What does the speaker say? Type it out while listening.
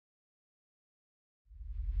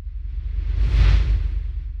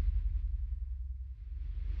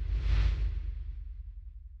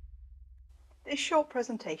This short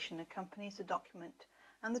presentation accompanies the document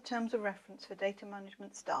and the terms of reference for data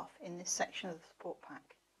management staff in this section of the support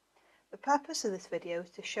pack. The purpose of this video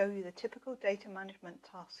is to show you the typical data management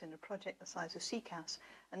tasks in a project the size of CCAFS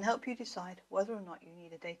and help you decide whether or not you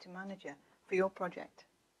need a data manager for your project.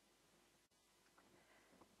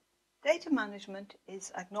 Data management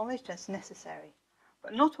is acknowledged as necessary,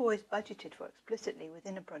 but not always budgeted for explicitly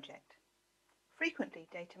within a project. Frequently,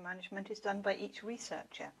 data management is done by each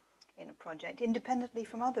researcher in a project independently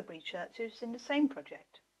from other researchers in the same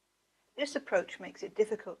project. This approach makes it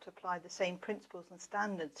difficult to apply the same principles and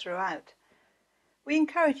standards throughout. We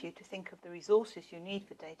encourage you to think of the resources you need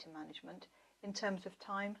for data management in terms of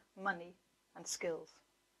time, money, and skills.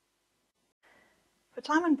 For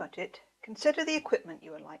time and budget, consider the equipment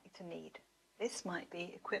you are likely to need. This might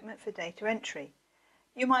be equipment for data entry.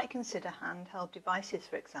 You might consider handheld devices,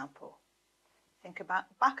 for example. Think about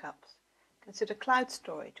backups. Consider cloud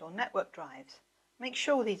storage or network drives. Make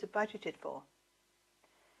sure these are budgeted for.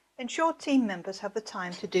 Ensure team members have the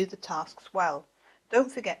time to do the tasks well.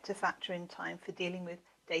 Don't forget to factor in time for dealing with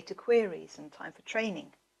data queries and time for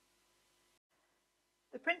training.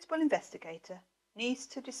 The principal investigator needs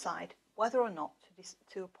to decide whether or not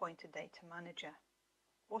to appoint a data manager.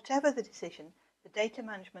 Whatever the decision, the data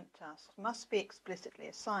management tasks must be explicitly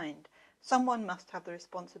assigned. Someone must have the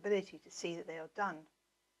responsibility to see that they are done.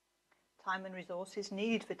 Time and resources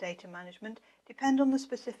needed for data management depend on the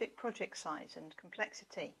specific project size and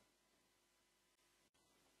complexity.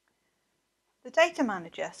 The data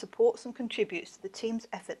manager supports and contributes to the team's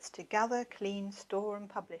efforts to gather, clean, store and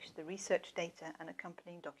publish the research data and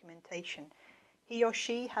accompanying documentation. He or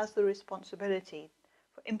she has the responsibility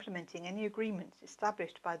for implementing any agreements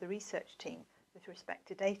established by the research team with respect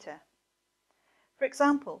to data. For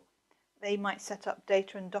example, they might set up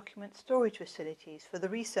data and document storage facilities for the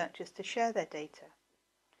researchers to share their data.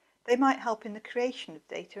 They might help in the creation of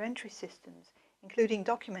data entry systems, including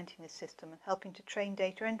documenting the system and helping to train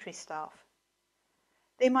data entry staff.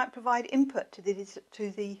 They might provide input to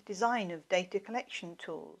the design of data collection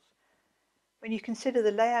tools. When you consider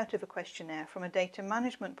the layout of a questionnaire from a data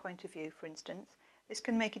management point of view, for instance, this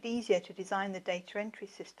can make it easier to design the data entry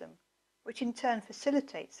system, which in turn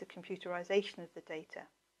facilitates the computerization of the data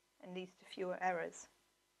and leads to fewer errors.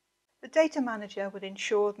 The data manager would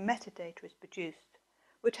ensure metadata is produced,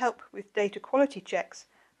 would help with data quality checks,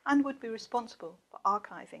 and would be responsible for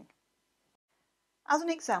archiving. As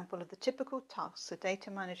an example of the typical tasks a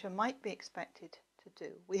data manager might be expected to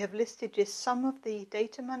do, we have listed just some of the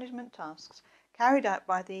data management tasks carried out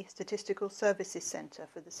by the Statistical Services Centre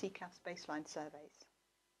for the CCAFS baseline surveys.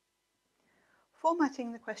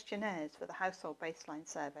 Formatting the questionnaires for the household baseline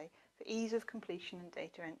survey for ease of completion and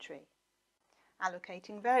data entry.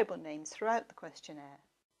 Allocating variable names throughout the questionnaire.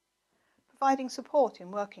 Providing support in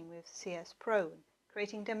working with CS Pro and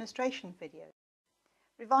creating demonstration videos.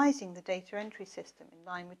 Revising the data entry system in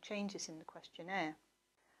line with changes in the questionnaire.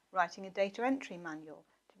 Writing a data entry manual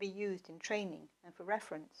to be used in training and for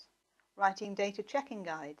reference. Writing data checking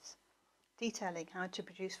guides, detailing how to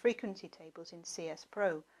produce frequency tables in CS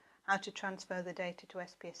Pro, how to transfer the data to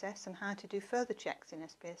SPSS and how to do further checks in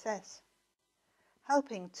SPSS.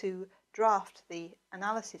 Helping to draft the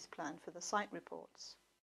analysis plan for the site reports.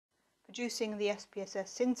 Producing the SPSS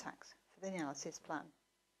syntax for the analysis plan.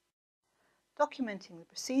 Documenting the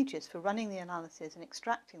procedures for running the analysis and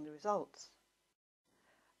extracting the results.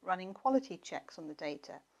 Running quality checks on the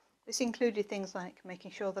data. This included things like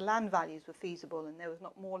making sure the land values were feasible and there was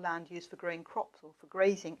not more land used for growing crops or for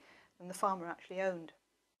grazing than the farmer actually owned.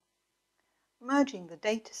 Merging the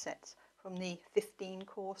data sets from the 15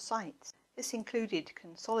 core sites. This included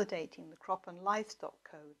consolidating the crop and livestock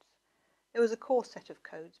codes. There was a core set of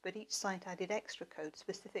codes, but each site added extra codes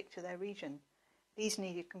specific to their region. These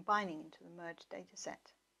needed combining into the merged data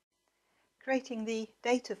set. Creating the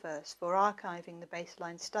Dataverse for archiving the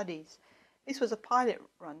baseline studies. This was a pilot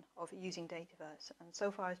run of using Dataverse and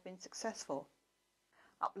so far has been successful.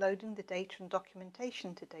 Uploading the data and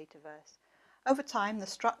documentation to Dataverse. Over time, the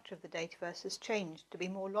structure of the Dataverse has changed to be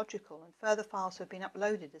more logical and further files have been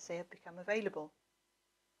uploaded as they have become available.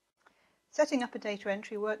 Setting up a data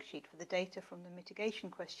entry worksheet for the data from the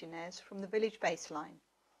mitigation questionnaires from the village baseline.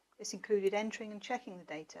 This included entering and checking the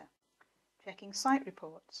data, checking site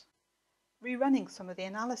reports, rerunning some of the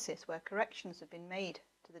analysis where corrections have been made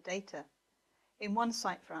to the data. In one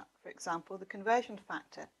site, for example, the conversion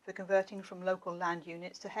factor for converting from local land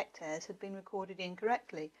units to hectares had been recorded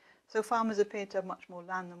incorrectly, so farmers appeared to have much more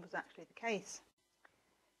land than was actually the case.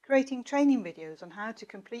 Creating training videos on how to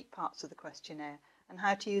complete parts of the questionnaire and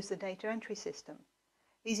how to use the data entry system.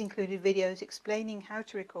 These included videos explaining how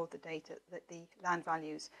to record the data, the land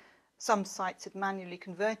values, Some sites had manually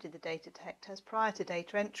converted the data to hectares prior to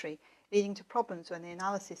data entry, leading to problems when the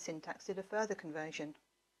analysis syntax did a further conversion.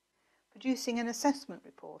 Producing an assessment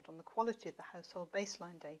report on the quality of the household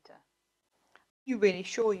baseline data. Are you really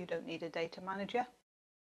sure you don't need a data manager?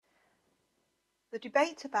 The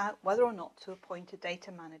debate about whether or not to appoint a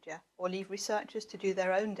data manager or leave researchers to do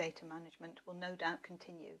their own data management will no doubt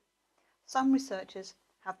continue. Some researchers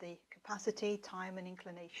have the capacity, time and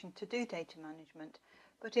inclination to do data management,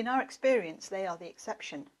 but in our experience they are the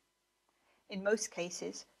exception. In most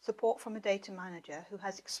cases, support from a data manager who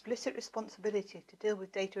has explicit responsibility to deal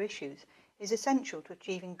with data issues is essential to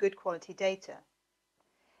achieving good quality data.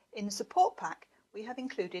 In the support pack, we have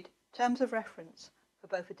included terms of reference for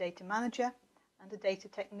both a data manager and a data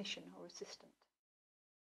technician or assistant.